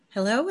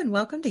Hello and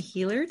welcome to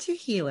Healer to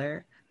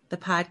Healer, the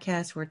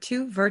podcast where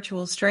two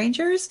virtual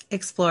strangers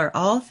explore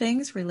all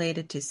things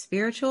related to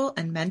spiritual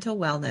and mental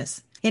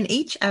wellness. In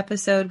each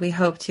episode, we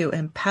hope to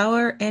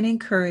empower and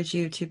encourage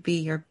you to be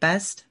your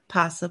best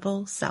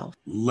possible self.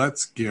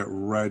 Let's get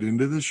right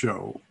into the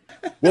show.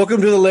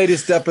 Welcome to the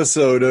latest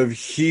episode of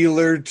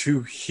Healer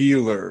to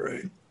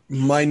Healer.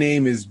 My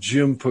name is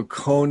Jim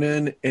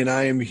Paconin, and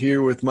I am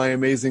here with my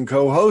amazing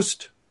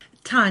co-host,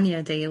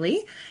 Tanya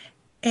Daly.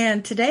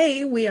 And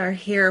today we are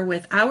here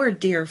with our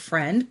dear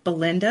friend,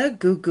 Belinda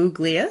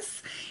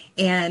Guguglius.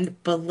 And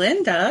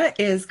Belinda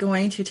is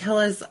going to tell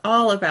us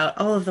all about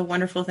all of the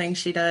wonderful things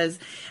she does.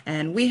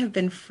 And we have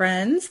been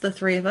friends, the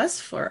three of us,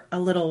 for a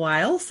little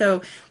while.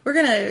 So we're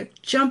going to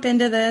jump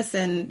into this.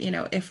 And,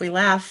 if we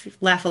laugh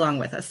along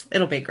with us.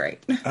 It'll be great.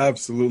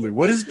 Absolutely.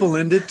 What does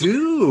Belinda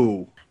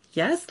do?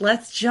 Yes,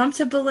 let's jump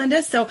to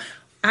Belinda. So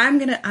I'm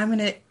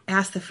gonna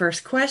ask the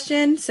first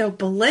question. So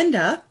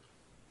Belinda,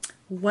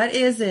 what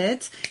is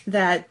it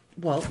that,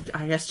 well,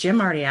 I guess Jim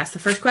already asked the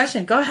first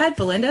question. Go ahead,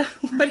 Belinda.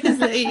 What is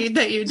it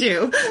that you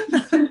do?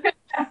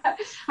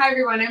 Hi,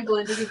 everyone. I'm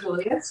Belinda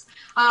Guguglius.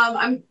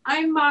 I'm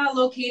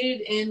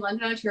located in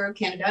London, Ontario,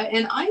 Canada,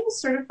 and I'm a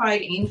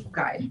certified angel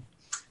guide.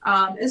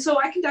 And so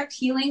I conduct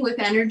healing with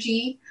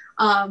energy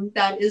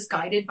that is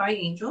guided by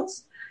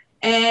angels.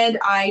 And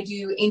I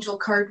do angel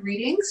card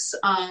readings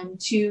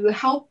to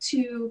help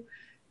to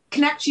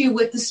connect you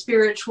with the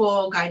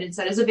spiritual guidance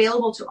that is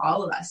available to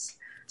all of us.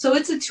 So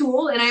it's a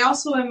tool, and I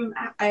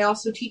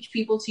also teach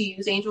people to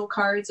use angel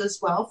cards as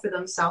well for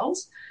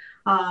themselves.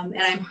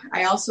 And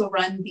I also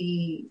run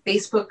the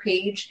Facebook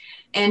page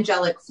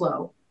Angelic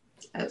Flow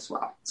as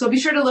well. So be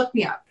sure to look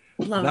me up.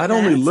 Not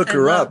only look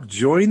her up,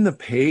 join the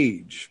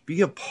page, be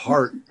a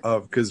part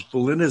of, because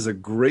Belinda is a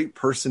great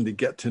person to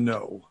get to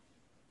know.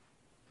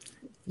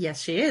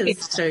 Yes, she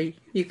is. So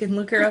you can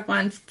look her up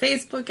on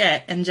Facebook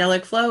at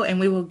Angelic Flow,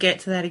 and we will get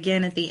to that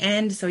again at the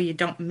end so you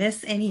don't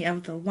miss any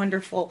of the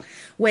wonderful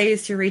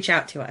ways to reach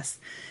out to us.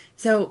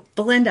 So,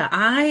 Belinda,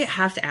 I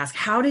have to ask,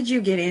 how did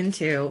you get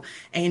into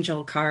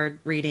angel card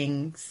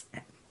readings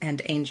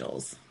and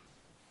angels?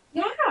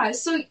 Yeah,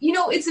 so,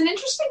 it's an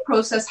interesting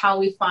process how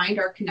we find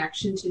our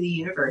connection to the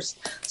universe.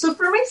 So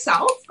for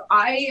myself,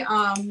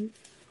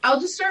 I'll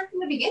just start from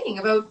the beginning.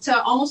 About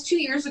almost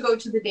 2 years ago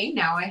to the day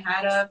now, I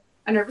had a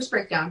nervous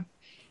breakdown.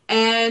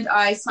 And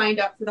I signed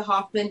up for the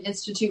Hoffman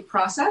Institute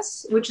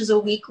process, which is a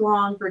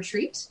week-long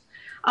retreat.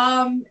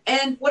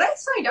 And what I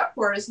signed up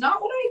for is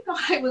not what I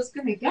thought I was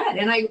going to get.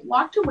 And I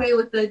walked away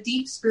with a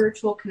deep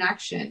spiritual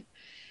connection.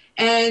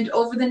 And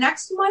over the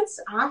next months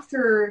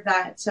after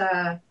that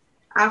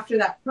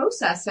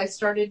process, I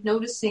started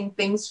noticing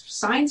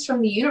signs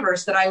from the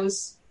universe that I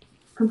was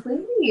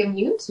completely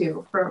immune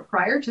to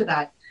prior to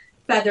that.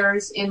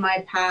 Feathers in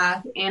my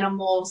path,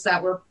 animals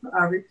that were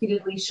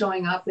repeatedly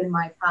showing up in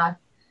my path,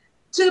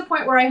 to the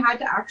point where I had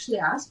to actually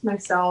ask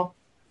myself,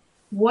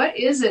 what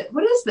is it?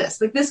 What is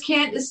this? Like, this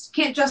can't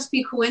just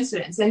be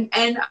coincidence.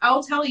 And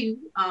I'll tell you,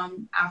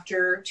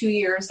 after 2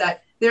 years,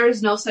 that there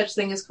is no such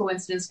thing as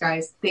coincidence,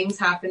 guys. Things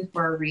happen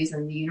for a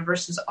reason. The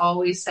universe is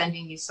always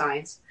sending you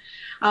signs.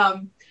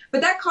 But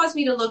that caused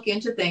me to look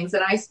into things.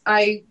 And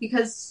I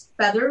because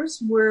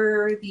feathers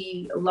were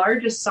the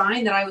largest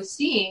sign that I was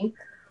seeing,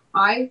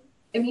 I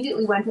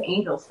immediately went to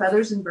angels,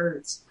 feathers and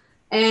birds.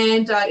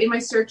 And in my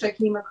search, I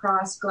came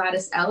across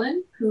Gladys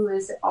Ellen, who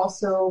is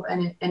also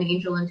an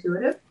angel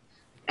intuitive.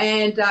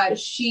 And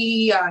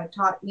she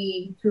taught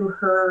me through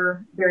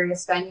her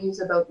various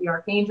venues about the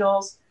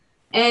archangels.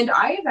 And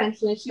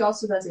she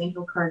also does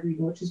angel card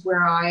reading, which is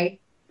where I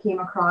came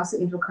across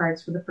angel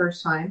cards for the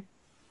first time,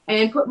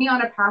 and put me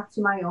on a path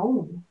to my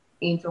own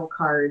angel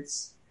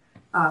cards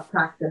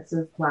practice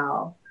as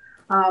well.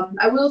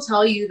 I will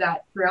tell you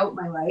that throughout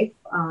my life,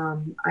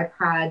 I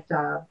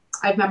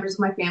have members of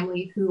my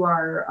family who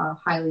are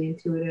highly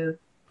intuitive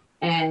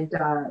and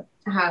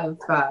have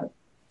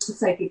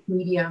psychic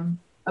medium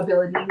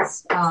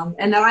abilities,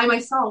 and that I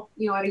myself,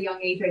 at a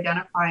young age,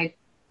 identified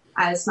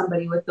as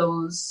somebody with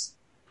those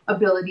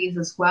abilities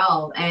as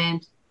well.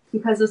 And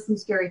because of some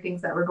scary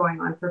things that were going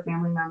on for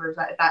family members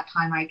at that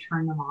time, I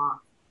turned them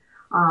off.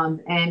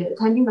 And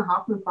attending the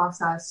Hoffman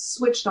process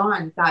switched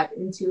on that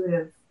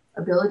intuitive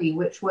ability,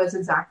 which was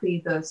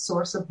exactly the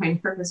source of my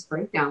nervous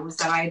breakdown, was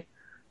that I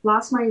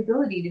lost my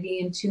ability to be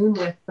in tune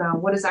with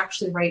what is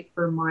actually right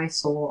for my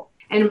soul.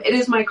 And it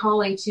is my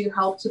calling to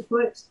help to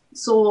put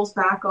souls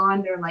back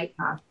on their light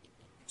path.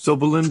 So,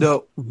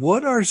 Belinda,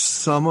 what are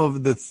some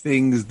of the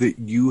things that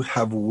you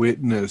have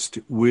witnessed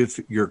with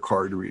your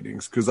card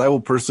readings? Because I will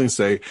personally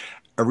say,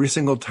 every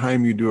single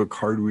time you do a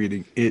card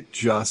reading, it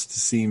just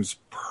seems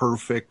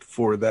perfect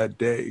for that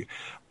day.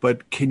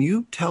 But can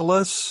you tell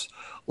us,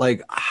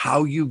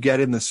 how you get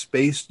in the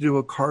space to do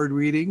a card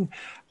reading?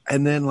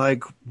 And then,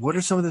 what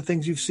are some of the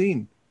things you've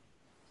seen?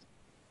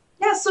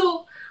 Yeah,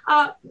 so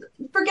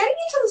for getting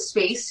into the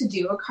space to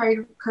do a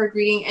card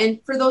reading, and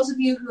for those of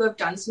you who have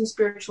done some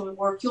spiritual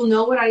work, you'll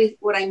know what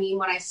I mean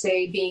when I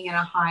say being in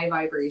a high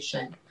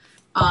vibration,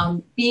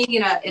 being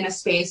in a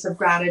space of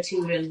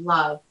gratitude and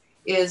love.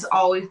 is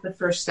always the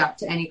first step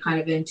to any kind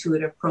of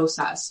intuitive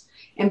process.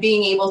 And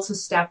being able to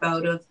step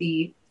out of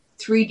the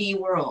 3D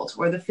world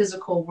or the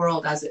physical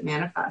world as it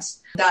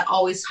manifests, that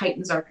always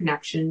heightens our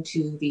connection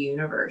to the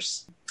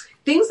universe.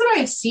 Things that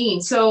I've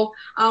seen. So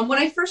when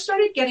I first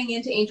started getting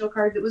into angel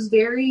cards, it was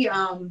very,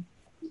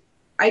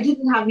 I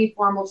didn't have any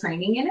formal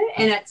training in it.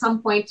 And at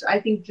some point, I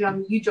think,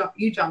 Jim, you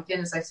jumped in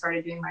as I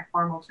started doing my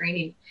formal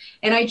training.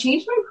 And I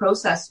changed my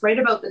process right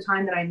about the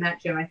time that I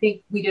met Jim. I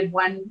think we did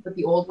one with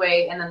the old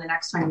way, and then the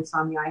next time he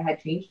saw me, I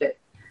had changed it.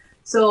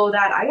 So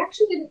that I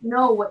actually didn't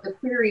know what the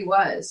query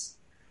was.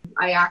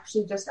 I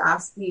actually just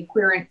asked the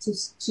querent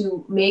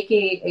to make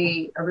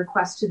a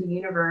request to the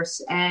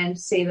universe and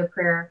say the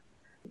prayer,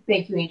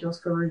 "Thank you, angels,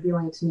 for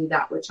revealing to me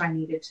that which I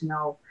needed to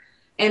know."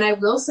 And I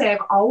will say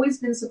I've always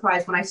been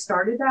surprised. When I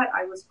started that,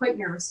 I was quite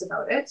nervous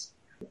about it.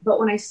 But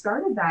when I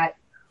started that,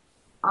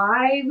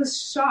 I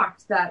was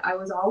shocked that I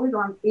was always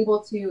able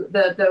to,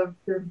 the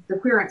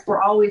querents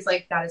were always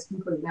like, "That is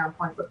completely on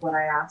point with what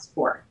I asked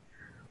for."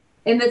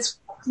 And that's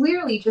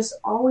clearly just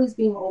always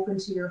being open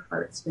to your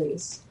heart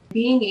space,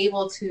 being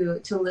able to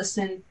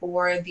listen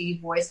for the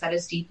voice that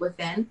is deep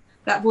within.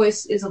 That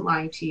voice isn't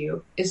lying to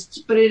you,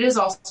 but it is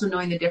also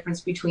knowing the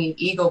difference between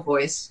ego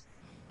voice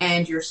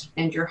and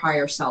your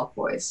higher self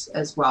voice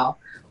as well,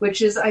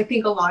 which is, I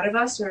think a lot of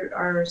us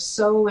are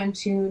so in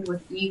tune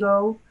with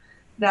ego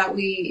that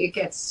we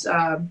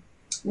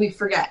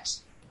forget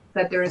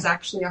that there is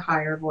actually a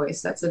higher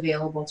voice that's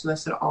available to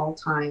us at all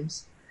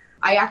times.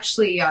 I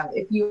actually,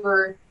 if you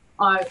were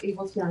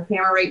able to be on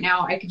camera right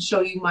now, I could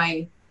show you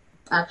I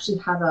actually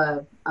have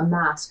a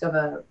mask of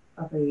a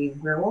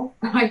werewolf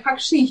that I've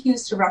actually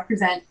used to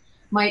represent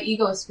my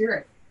ego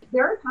spirit.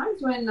 There are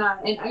times when,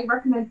 and I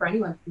recommend for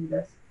anyone to do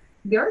this,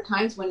 there are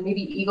times when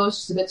maybe ego's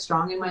just a bit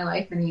strong in my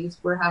life and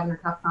we're having a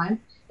tough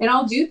time. And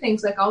I'll do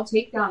things like I'll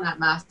take down that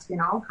mask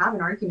and I'll have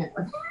an argument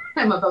with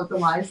him about the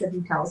lies that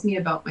he tells me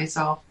about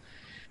myself.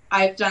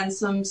 I've done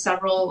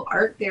several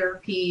art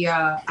therapy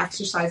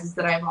exercises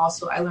that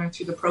I learned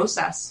through the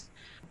process,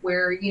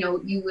 where,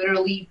 you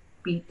literally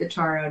beat the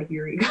tar out of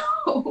your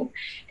ego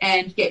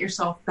and get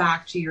yourself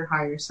back to your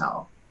higher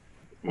self.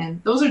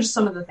 And those are just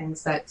some of the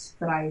things that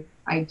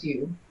I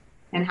do,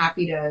 and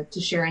happy to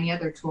share any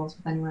other tools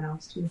with anyone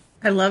else too.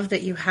 I love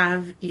that you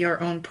have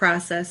your own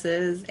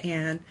processes,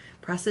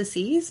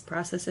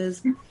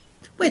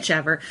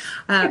 whichever.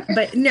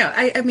 But no,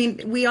 I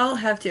mean, we all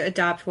have to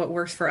adopt what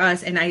works for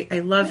us. And I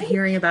love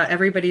hearing about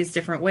everybody's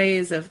different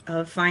ways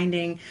of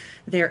finding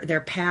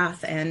their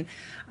path. And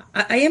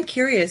I am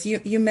curious,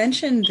 you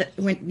mentioned that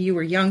when you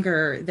were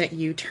younger that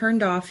you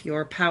turned off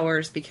your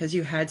powers because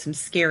you had some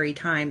scary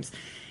times.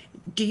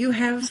 Do you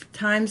have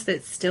times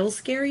that still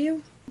scare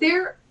you?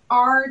 There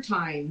are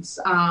times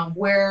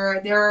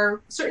where there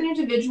are certain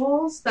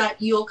individuals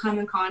that you'll come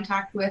in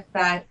contact with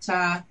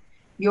that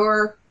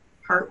your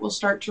heart will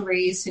start to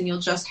race, and you'll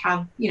just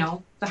have,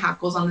 the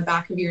hackles on the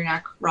back of your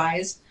neck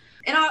rise.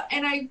 And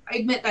I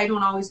admit I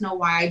don't always know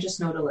why. I just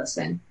know to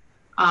listen.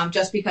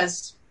 Just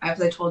because, as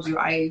I told you,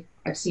 I've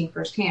seen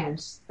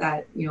firsthand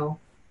that,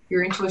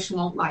 your intuition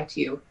won't lie to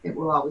you. It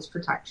will always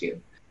protect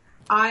you.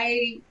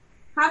 I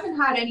haven't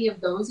had any of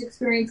those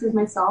experiences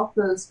myself.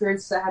 The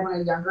experiences I had when I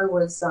was younger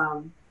was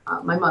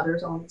my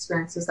mother's own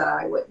experiences that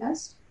I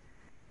witnessed.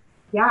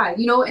 Yeah,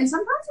 and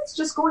sometimes it's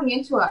just going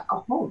into a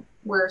home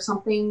where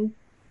something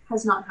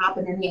has not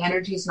happened and the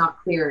energy is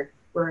not cleared,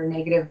 where a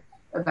negative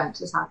event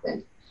has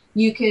happened.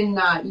 You can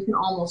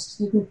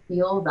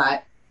feel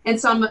that. And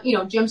some,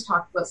 Jim's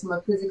talked about some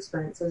of his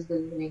experiences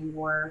visiting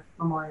war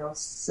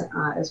memorials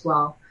as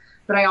well.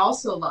 But I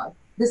also love,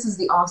 this is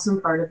the awesome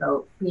part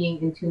about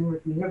being in tune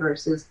with the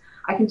universe, is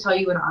I can tell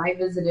you when I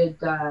visited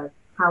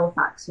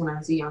Halifax when I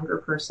was a younger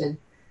person,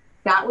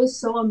 that was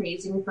so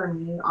amazing for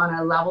me on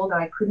a level that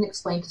I couldn't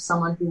explain to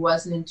someone who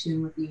wasn't in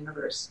tune with the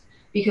universe,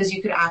 because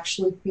you could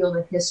actually feel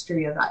the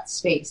history of that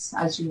space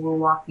as you were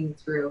walking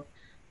through.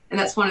 And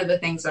that's one of the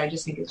things that I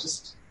just think is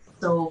just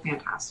so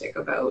fantastic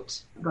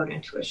about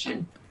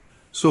intuition.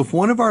 So if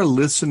one of our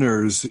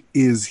listeners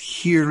is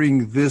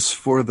hearing this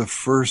for the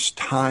first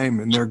time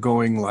and they're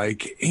going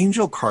like,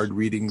 angel card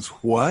readings,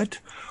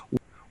 what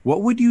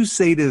would you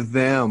say to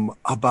them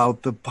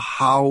about the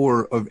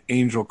power of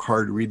angel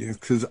card readings?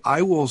 Because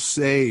I will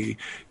say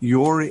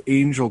your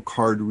angel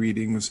card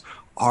readings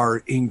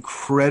are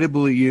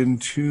incredibly in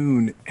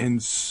tune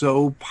and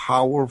so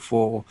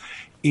powerful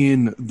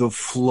in the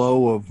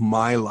flow of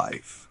my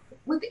life.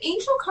 With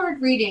angel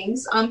card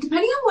readings,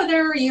 depending on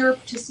whether you're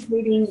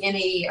participating in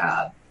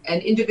an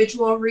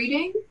individual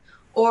reading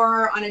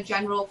or on a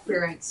general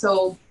clearance.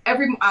 So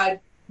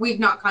we've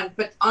not gone,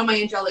 but on my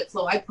angelic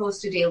flow, I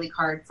post a daily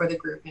card for the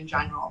group in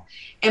general.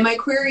 And my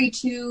query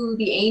to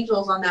the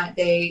angels on that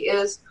day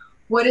is,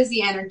 what is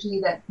the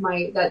energy that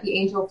the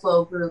angel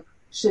flow group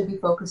should be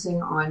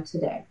focusing on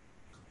today?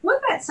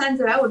 What that sends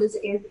it out is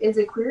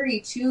a query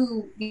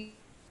to,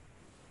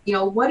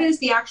 what is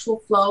the actual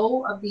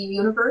flow of the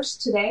universe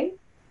today?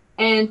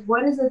 And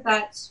what is it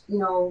that,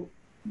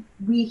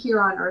 we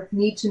here on Earth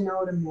need to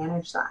know to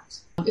manage that.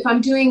 If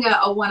I'm doing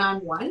a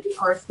one-on-one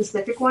or a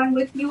specific one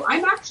with you,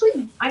 I'm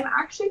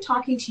actually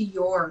talking to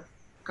your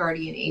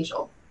guardian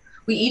angel.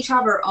 We each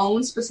have our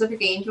own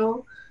specific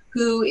angel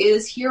who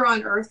is here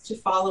on Earth to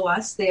follow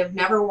us. They have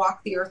never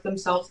walked the earth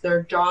themselves.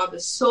 Their job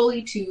is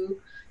solely to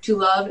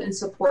love and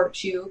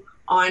support you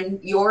on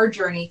your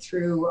journey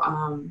through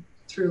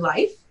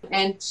life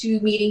and to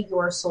meeting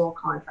your soul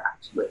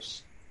contract,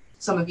 which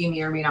some of you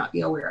may or may not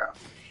be aware of.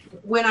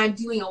 When I'm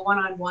doing a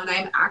one-on-one,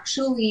 I'm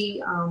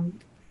actually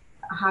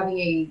having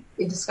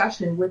a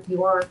discussion with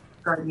your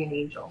guardian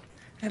angel.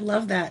 I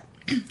love that.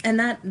 And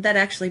that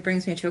actually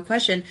brings me to a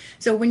question.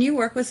 So when you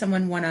work with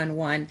someone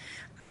one-on-one,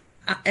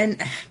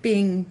 and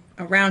being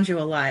around you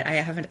a lot, I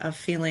have a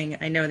feeling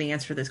I know the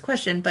answer to this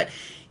question, but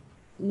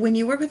when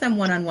you work with them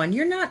one-on-one,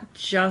 you're not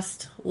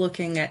just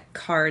looking at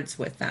cards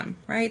with them,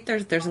 right?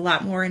 There's a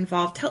lot more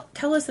involved.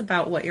 Tell us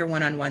about what your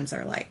one-on-ones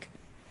are like.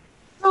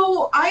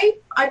 So I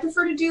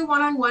prefer to do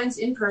one-on-ones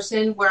in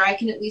person where I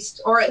can at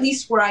least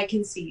where I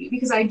can see you,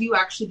 because I do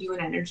actually do an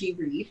energy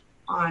read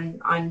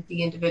on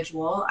the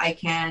individual. I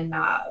can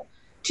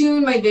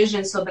tune my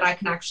vision so that I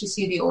can actually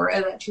see the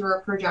aura that you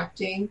are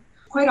projecting.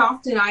 Quite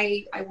often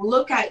I will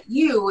look at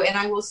you and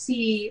I will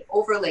see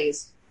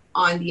overlays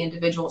on the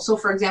individual. So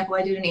for example,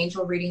 I did an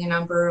angel reading a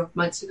number of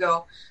months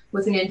ago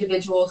with an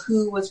individual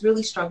who was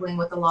really struggling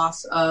with the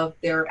loss of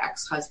their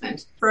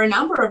ex-husband. For a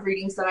number of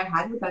readings that I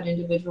had with that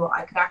individual,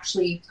 I could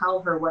actually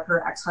tell her what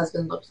her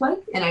ex-husband looked like.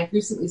 And I've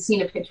recently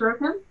seen a picture of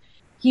him.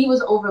 He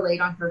was overlaid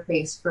on her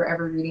face for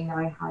every reading that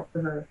I had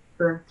for her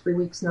for 3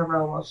 weeks in a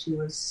row while she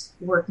was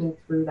working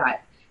through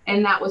that.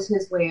 And that was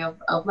his way of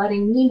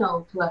letting me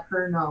know, to let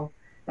her know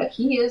that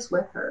he is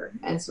with her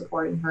and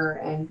supporting her,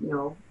 and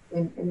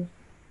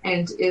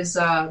and is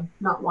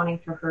not wanting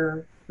for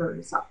her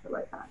to suffer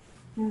like that.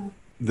 Yeah.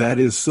 That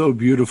is so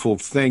beautiful.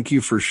 Thank you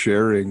for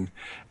sharing.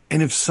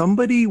 And if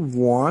somebody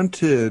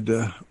wanted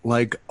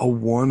like a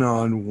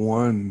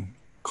one-on-one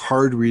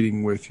card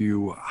reading with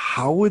you,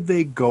 how would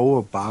they go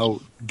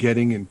about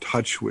getting in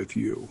touch with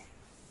you?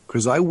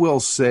 Because I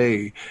will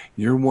say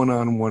your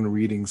one-on-one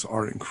readings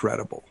are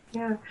incredible.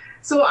 Yeah.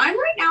 So I'm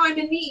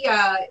in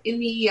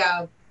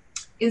the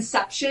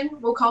inception,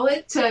 we'll call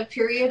it,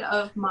 period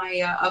of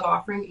my of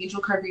offering angel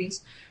card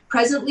readings.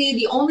 Presently,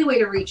 the only way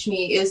to reach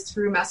me is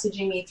through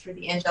messaging me through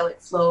the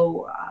Angelic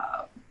Flow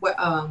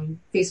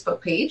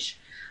Facebook page.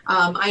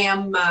 I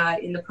am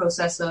in the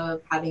process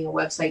of having a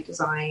website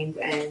designed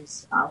and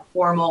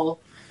formal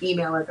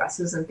email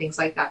addresses and things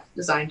like that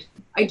designed.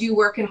 I do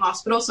work in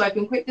hospital, so I've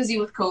been quite busy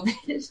with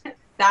COVID.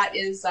 That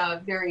is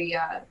very,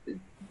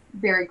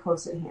 very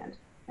close at hand,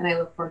 and I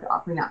look forward to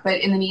offering that. But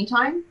in the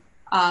meantime,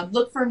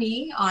 look for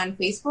me on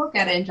Facebook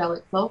at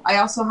Angelic Flow. I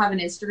also have an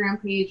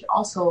Instagram page,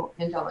 also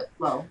Angelic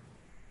Flow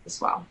as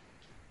well.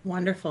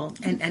 Wonderful.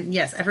 And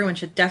yes, everyone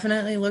should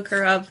definitely look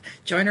her up,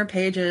 join her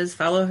pages,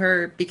 follow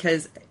her,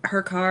 because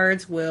her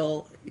cards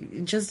will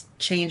just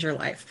change your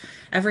life.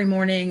 Every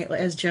morning,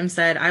 as Jim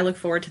said, I look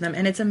forward to them,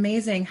 and it's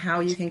amazing how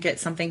you can get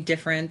something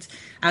different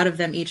out of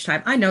them each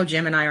time. I know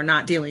Jim and I are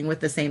not dealing with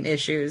the same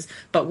issues,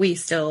 but we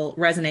still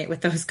resonate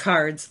with those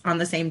cards on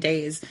the same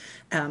days.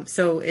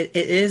 So it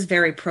is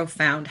very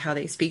profound how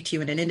they speak to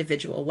you in an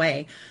individual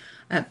way.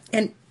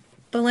 And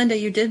Belinda,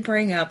 you did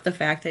bring up the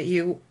fact that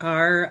you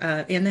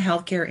are in the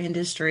healthcare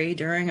industry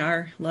during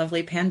our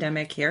lovely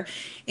pandemic here.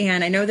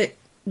 And I know that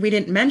we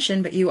didn't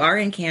mention, but you are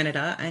in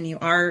Canada and you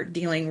are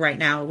dealing right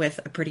now with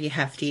a pretty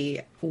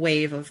hefty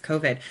wave of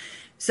COVID.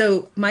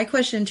 So my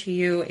question to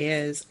you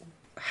is,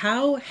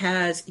 how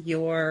has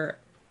your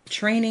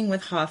training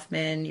with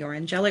Hoffman, your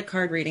angelic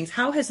card readings,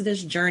 how has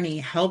this journey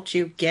helped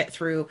you get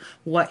through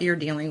what you're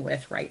dealing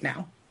with right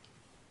now?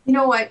 You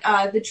know what?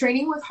 The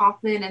training with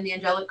Hoffman and the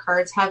angelic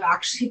cards have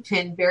actually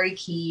been very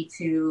key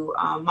to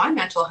my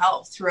mental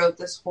health throughout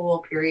this whole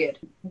period.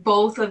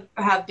 Both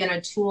have been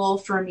a tool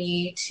for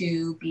me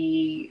to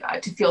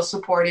feel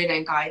supported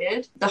and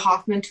guided. The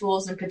Hoffman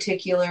tools in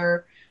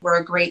particular were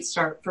a great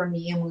start for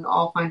me, and we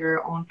all find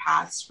our own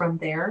paths from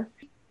there.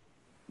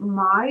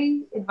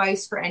 My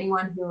advice for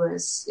anyone who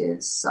is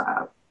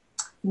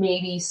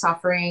maybe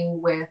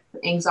suffering with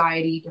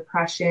anxiety,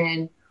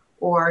 depression,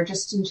 or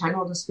just in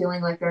general, just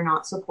feeling like they're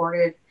not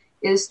supported,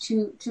 is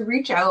to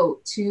reach out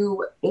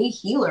to a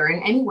healer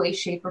in any way,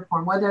 shape, or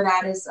form, whether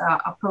that is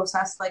a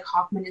process like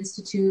Hoffman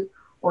Institute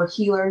or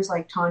healers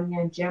like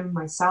Tanya and Jim,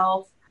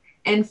 myself,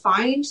 and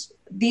find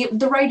the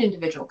right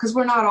individual, because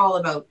we're not all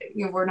about,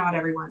 we're not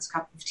everyone's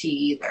cup of tea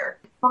either.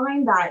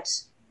 Find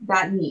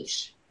that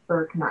niche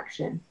for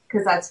connection,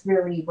 because that's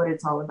really what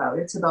it's all about.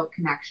 It's about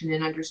connection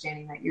and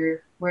understanding that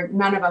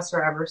none of us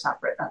are ever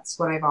separate. That's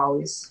what I've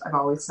always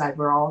said.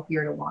 We're all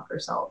here to walk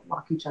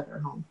each other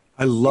home.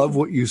 I love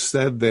what you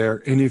said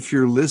there. And if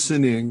you're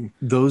listening,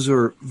 those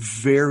are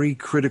very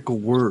critical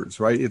words,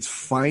 right? It's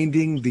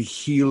finding the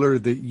healer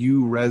that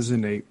you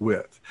resonate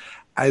with.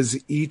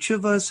 As each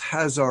of us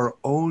has our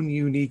own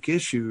unique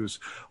issues,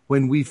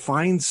 when we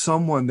find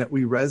someone that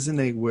we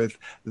resonate with,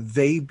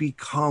 they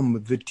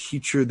become the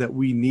teacher that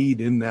we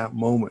need in that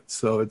moment.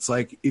 So it's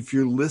like, if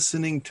you're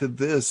listening to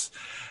this,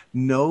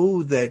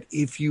 know that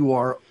if you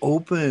are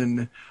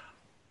open,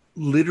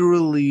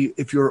 literally,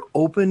 if you're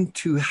open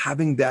to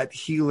having that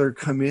healer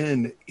come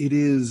in, it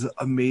is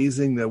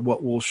amazing that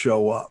what will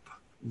show up.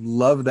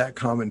 Love that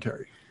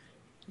commentary.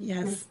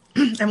 Yes.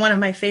 And one of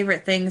my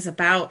favorite things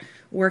about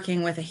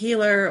working with a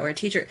healer or a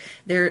teacher,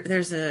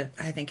 there's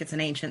I think it's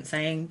an ancient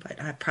saying, but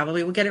I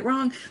probably will get it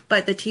wrong,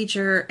 but the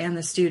teacher and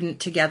the student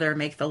together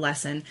make the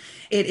lesson.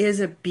 It is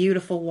a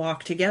beautiful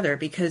walk together,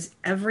 because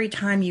every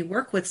time you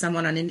work with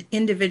someone on an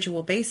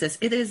individual basis,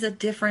 it is a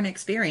different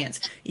experience.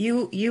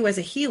 You as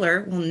a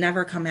healer will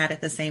never come at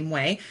it the same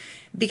way,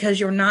 because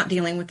you're not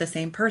dealing with the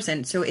same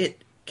person. So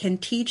it can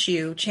teach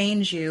you,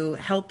 change you,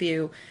 help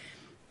you,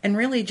 and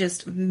really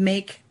just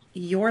make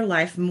your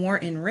life more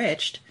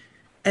enriched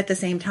at the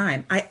same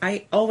time.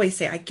 I always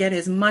say I get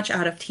as much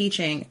out of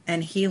teaching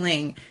and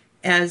healing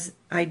as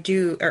I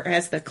do, or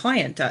as the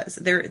client does.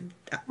 They're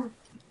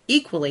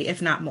equally,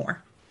 if not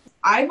more.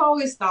 I've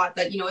always thought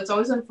that, it's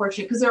always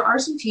unfortunate, because there are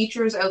some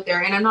teachers out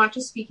there, and I'm not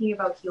just speaking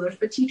about healers,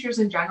 but teachers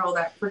in general,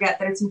 that forget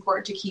that it's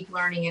important to keep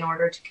learning in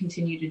order to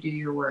continue to do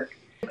your work.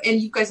 And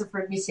you guys have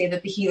heard me say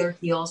that the healer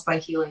heals by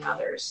healing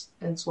others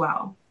as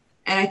well.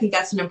 And I think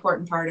that's an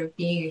important part of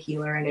being a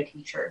healer and a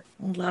teacher.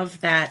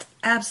 Love that.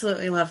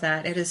 Absolutely love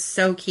that. It is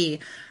so key.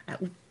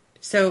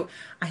 So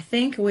I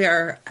think we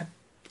are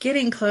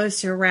getting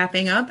close to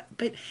wrapping up.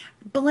 But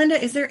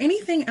Belinda, is there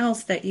anything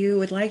else that you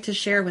would like to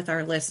share with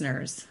our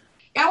listeners?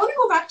 Yeah, I want to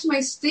go back to my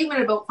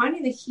statement about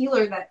finding the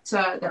healer that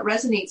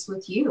resonates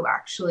with you,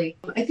 actually.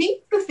 I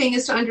think the thing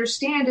is to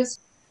understand is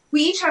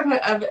we each have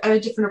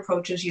a different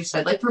approach, as you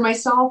said. Like for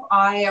myself,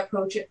 I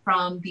approach it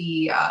from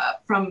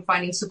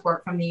finding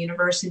support from the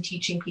universe and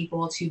teaching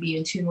people to be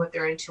in tune with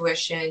their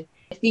intuition,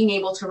 being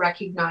able to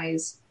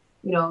recognize,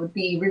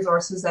 the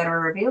resources that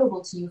are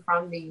available to you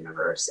from the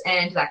universe.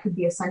 And that could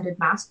be ascended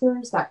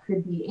masters, that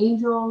could be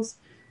angels,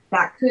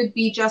 that could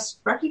be just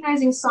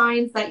recognizing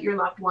signs that your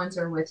loved ones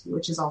are with you,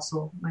 which is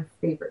also my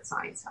favorite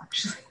signs,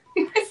 actually.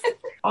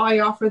 I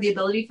offer the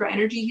ability for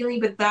energy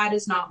healing, but that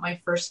is not my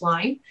first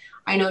line.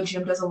 I know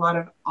Jim does a lot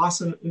of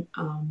awesome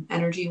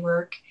energy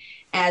work,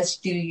 as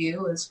do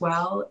you as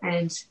well.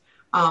 And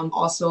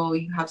also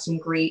you have some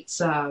great,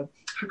 how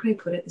can I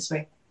put it this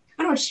way?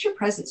 I don't know, just your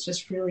presence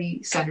just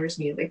really centers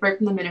me. Like right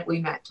from the minute we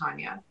met,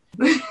 Tanya.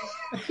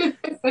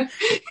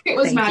 It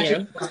was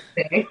magic.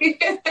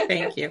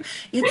 Thank you.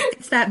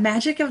 It's that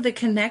magic of the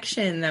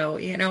connection, though.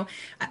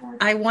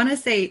 I want to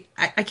say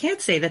I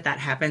can't say that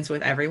happens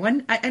with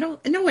everyone. I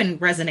don't. No one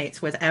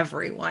resonates with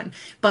everyone,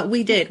 but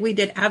we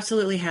did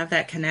absolutely have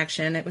that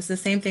connection. It was the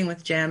same thing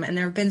with Jim, and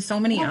there have been so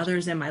many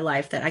others in my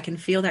life that I can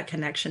feel that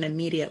connection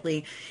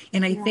immediately.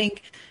 And I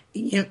think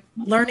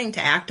learning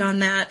to act on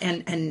that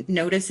and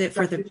notice it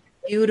for the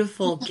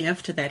beautiful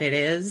gift that it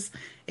is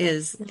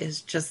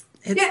just.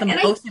 It's the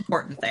most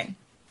important thing.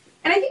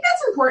 And I think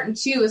that's important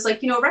too, is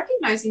like,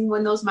 recognizing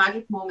when those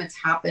magic moments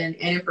happen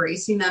and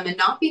embracing them and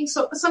not being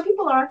some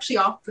people are actually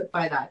off put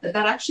by that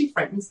actually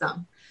frightens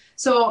them.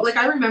 So like,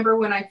 I remember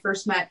when I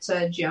first met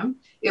Jim,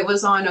 it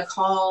was on a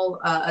call,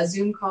 a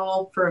Zoom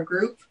call for a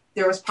group.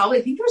 There was probably,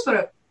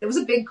 it was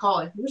a big call.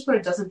 I think there was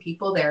about a dozen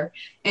people there,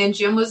 and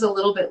Jim was a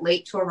little bit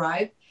late to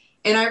arrive.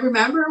 And I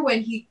remember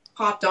when he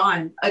popped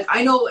on, like,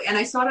 I know, and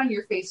I saw it on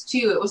your face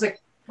too. It was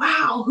like,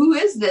 wow, who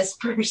is this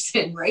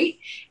person, right?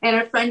 And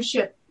a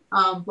friendship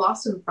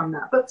blossomed from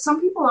that. But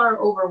some people are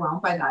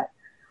overwhelmed by that.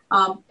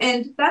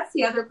 And that's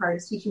the other part,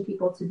 is teaching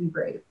people to be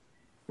brave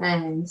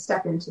and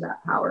step into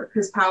that power,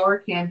 because power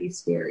can be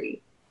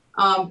scary.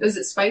 Is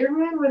it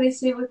Spider-Man where they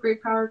say with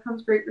great power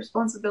comes great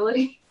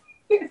responsibility?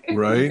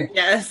 Right?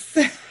 Yes.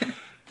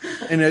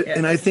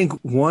 And I think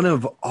one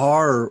of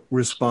our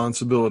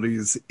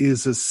responsibilities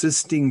is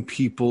assisting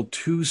people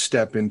to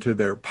step into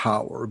their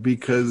power,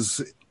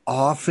 because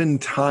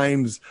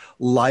oftentimes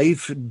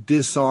life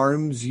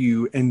disarms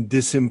you and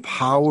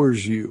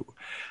disempowers you.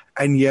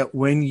 And yet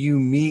when you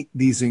meet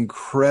these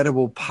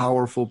incredible,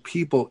 powerful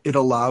people, it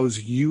allows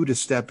you to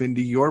step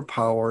into your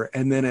power.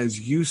 And then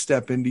as you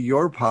step into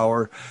your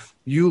power,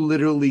 you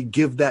literally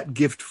give that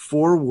gift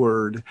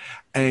forward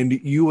and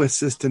you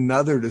assist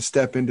another to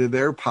step into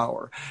their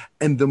power.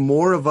 And the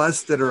more of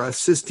us that are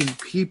assisting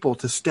people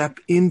to step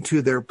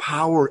into their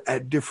power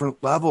at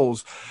different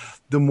levels,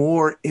 the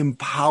more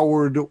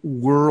empowered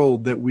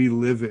world that we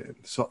live in.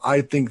 So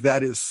I think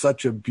that is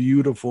such a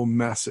beautiful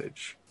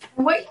message.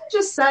 What you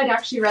just said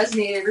actually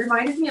resonated. It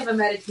reminded me of a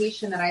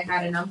meditation that I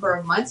had a number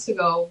of months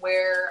ago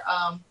where,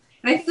 and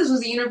I think this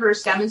was the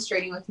universe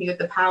demonstrating with me with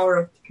the power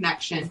of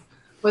connection,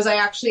 was I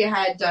actually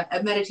had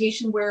a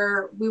meditation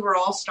where we were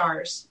all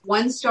stars.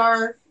 One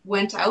star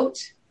went out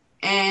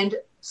and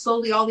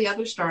slowly all the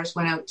other stars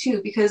went out too,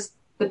 because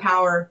the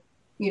power,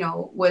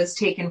 was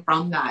taken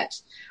from that.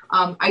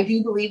 I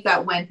do believe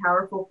that when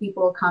powerful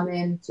people come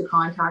into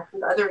contact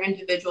with other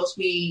individuals,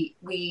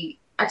 we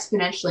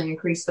exponentially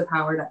increase the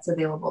power that's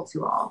available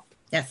to all.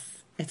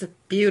 Yes, it's a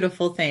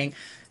beautiful thing.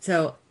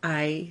 So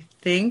I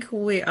think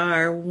we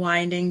are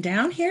winding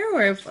down here,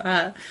 or if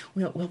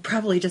we'll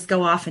probably just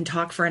go off and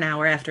talk for an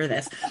hour after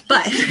this.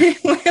 But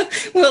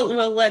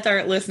we'll let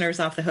our listeners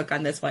off the hook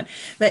on this one.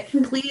 But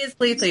please,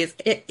 please, please,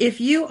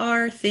 if you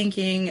are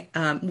thinking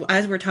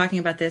as we're talking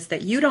about this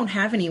that you don't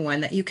have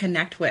anyone that you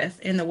connect with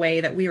in the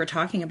way that we were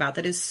talking about,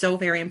 that is so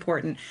very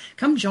important,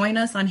 come join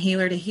us on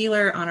Healer to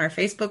Healer on our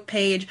Facebook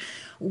page.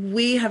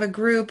 We have a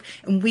group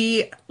and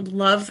we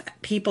love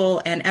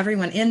people, and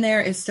everyone in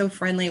there is so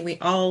friendly. We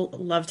all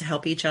love to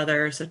help each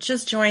other. So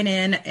just join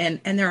in,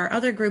 and there are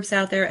other groups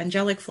out there.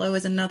 Angelic Flow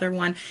is another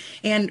one,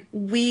 and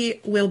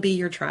we will be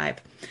your tribe.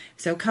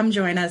 So come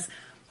join us.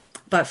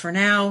 But for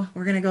now,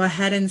 we're going to go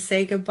ahead and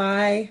say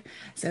goodbye.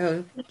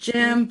 So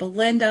Jim,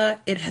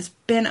 Belinda, it has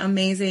been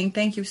amazing.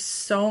 Thank you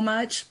so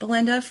much,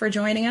 Belinda, for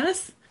joining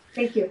us.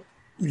 Thank you.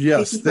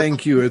 Yes,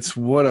 thank you. It's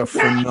what a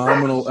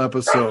phenomenal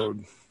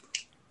episode.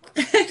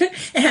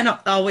 And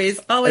always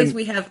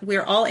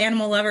we're all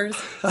animal lovers.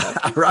 So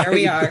Right. There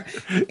we are.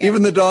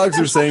 Even the dogs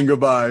are saying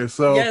goodbye.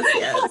 So Yes.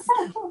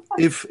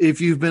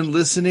 if you've been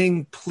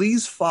listening,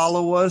 please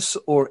follow us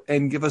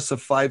and give us a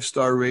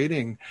 5-star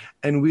rating.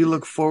 And we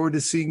look forward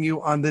to seeing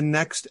you on the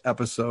next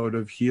episode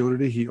of Healer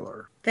to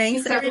Healer.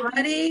 Thanks,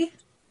 everybody.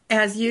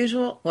 As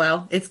usual,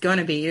 well, it's going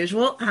to be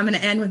usual. I'm going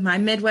to end with my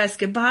Midwest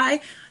goodbye.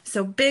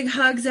 So big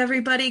hugs,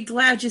 everybody.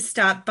 Glad you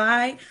stopped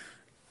by.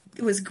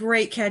 It was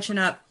great catching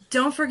up.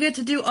 Don't forget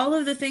to do all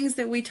of the things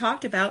that we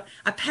talked about.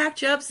 I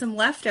packed you up some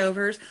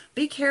leftovers.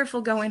 Be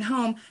careful going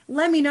home.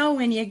 Let me know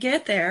when you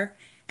get there,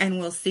 and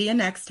we'll see you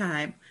next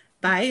time.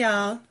 Bye,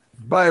 y'all.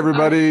 Bye,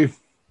 everybody.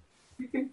 Bye.